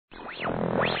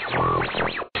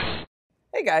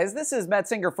Hey guys, this is Matt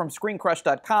Singer from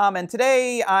ScreenCrush.com, and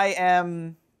today I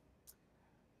am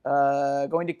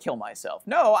going to kill myself.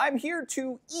 No, I'm here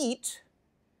to eat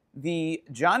the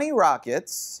Johnny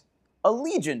Rockets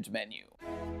Allegiant menu.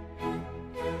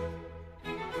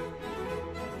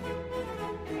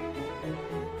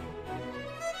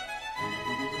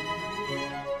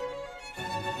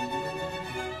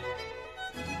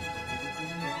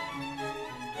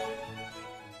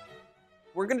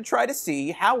 We're going to try to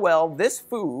see how well this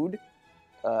food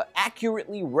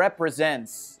accurately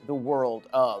represents the world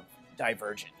of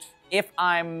Divergent. If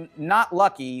I'm not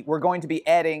lucky, we're going to be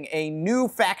adding a new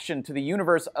faction to the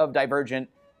universe of Divergent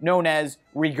known as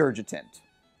Regurgitant.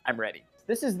 I'm ready.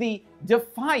 This is the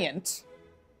Defiant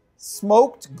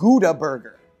Smoked Gouda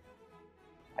Burger.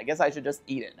 I guess I should just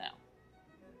eat it now.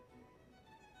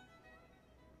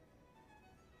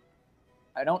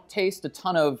 I don't taste a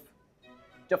ton of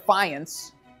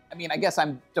defiance. I mean, I guess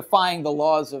I'm defying the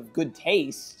laws of good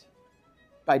taste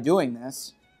by doing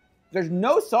this. There's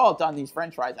no salt on these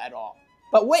French fries at all.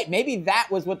 But wait, maybe that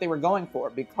was what they were going for,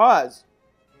 because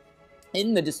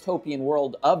in the dystopian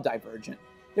world of Divergent,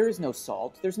 there is no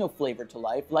salt, there's no flavor to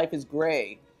life. Life is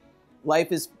gray.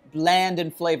 Life is bland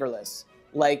and flavorless,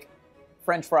 like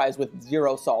French fries with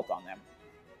zero salt on them.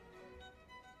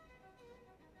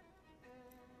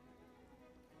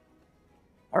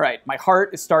 All right, my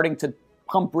heart is starting to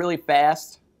pump really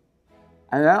fast.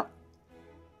 But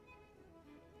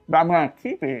I'm going to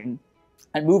keep eating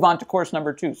and move on to course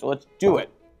number 2, so let's do it.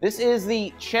 This is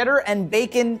the Cheddar and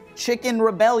Bacon Chicken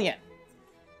Rebellion.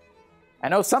 I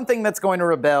know something that's going to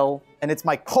rebel, and it's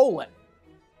my colon.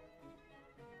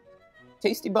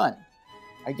 Tasty bun.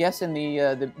 I guess in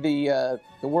the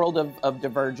world of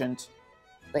Divergent,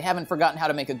 they haven't forgotten how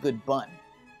to make a good bun.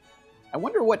 I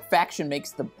wonder what faction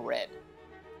makes the bread.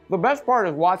 The best part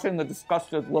is watching the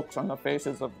disgusted looks on the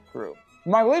faces of the crew.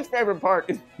 My least favorite part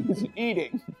is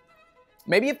eating.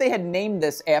 Maybe if they had named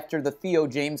this after the Theo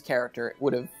James character, it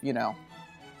would have, you know,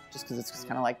 just because it's just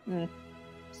kind of like,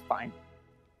 it's fine.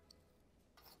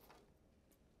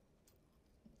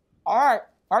 All right,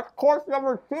 that's course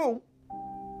number 2.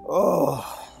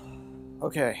 Oh,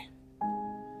 okay.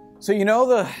 So you know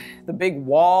the big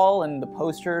wall and the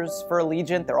posters for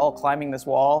Allegiant? They're all climbing this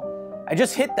wall. I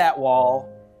just hit that wall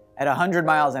at 100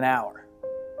 miles an hour.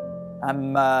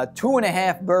 I'm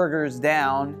 2.5 burgers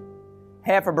down,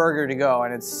 half a burger to go,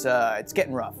 and it's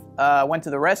getting rough. Went to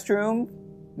the restroom,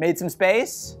 made some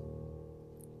space.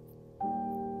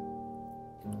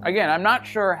 Again, I'm not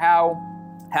sure how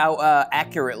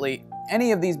accurately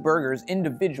any of these burgers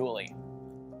individually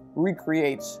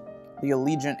recreates the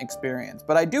Allegiant experience,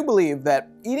 but I do believe that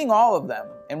eating all of them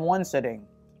in one sitting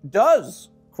does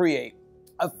create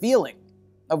a feeling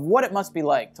of what it must be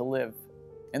like to live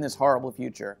in this horrible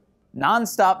future.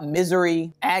 Non-stop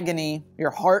misery, agony, your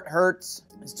heart hurts.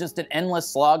 It's just an endless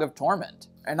slog of torment,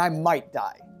 and I might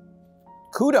die.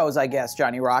 Kudos, I guess,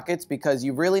 Johnny Rockets, because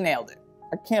you really nailed it.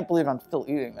 I can't believe I'm still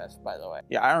eating this, by the way.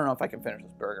 Yeah, I don't know if I can finish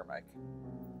this burger, Mike.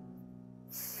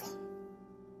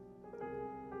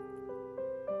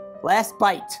 Last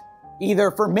bite,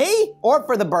 either for me or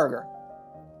for the burger.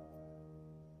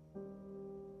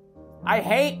 I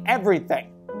hate everything.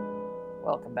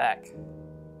 Welcome back.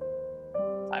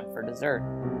 Time for dessert.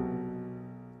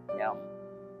 Yeah.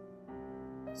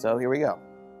 So here we go.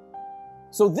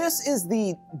 So this is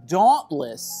the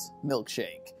Dauntless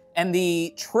milkshake. And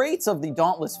the traits of the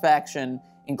Dauntless faction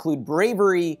include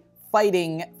bravery,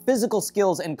 fighting, physical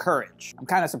skills, and courage. I'm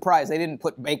kind of surprised they didn't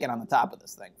put bacon on the top of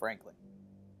this thing, frankly.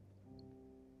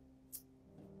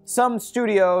 Some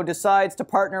studio decides to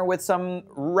partner with some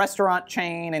restaurant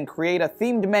chain and create a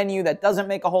themed menu that doesn't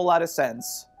make a whole lot of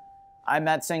sense. I'm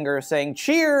Matt Singer saying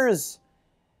cheers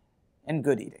and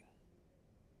good eating.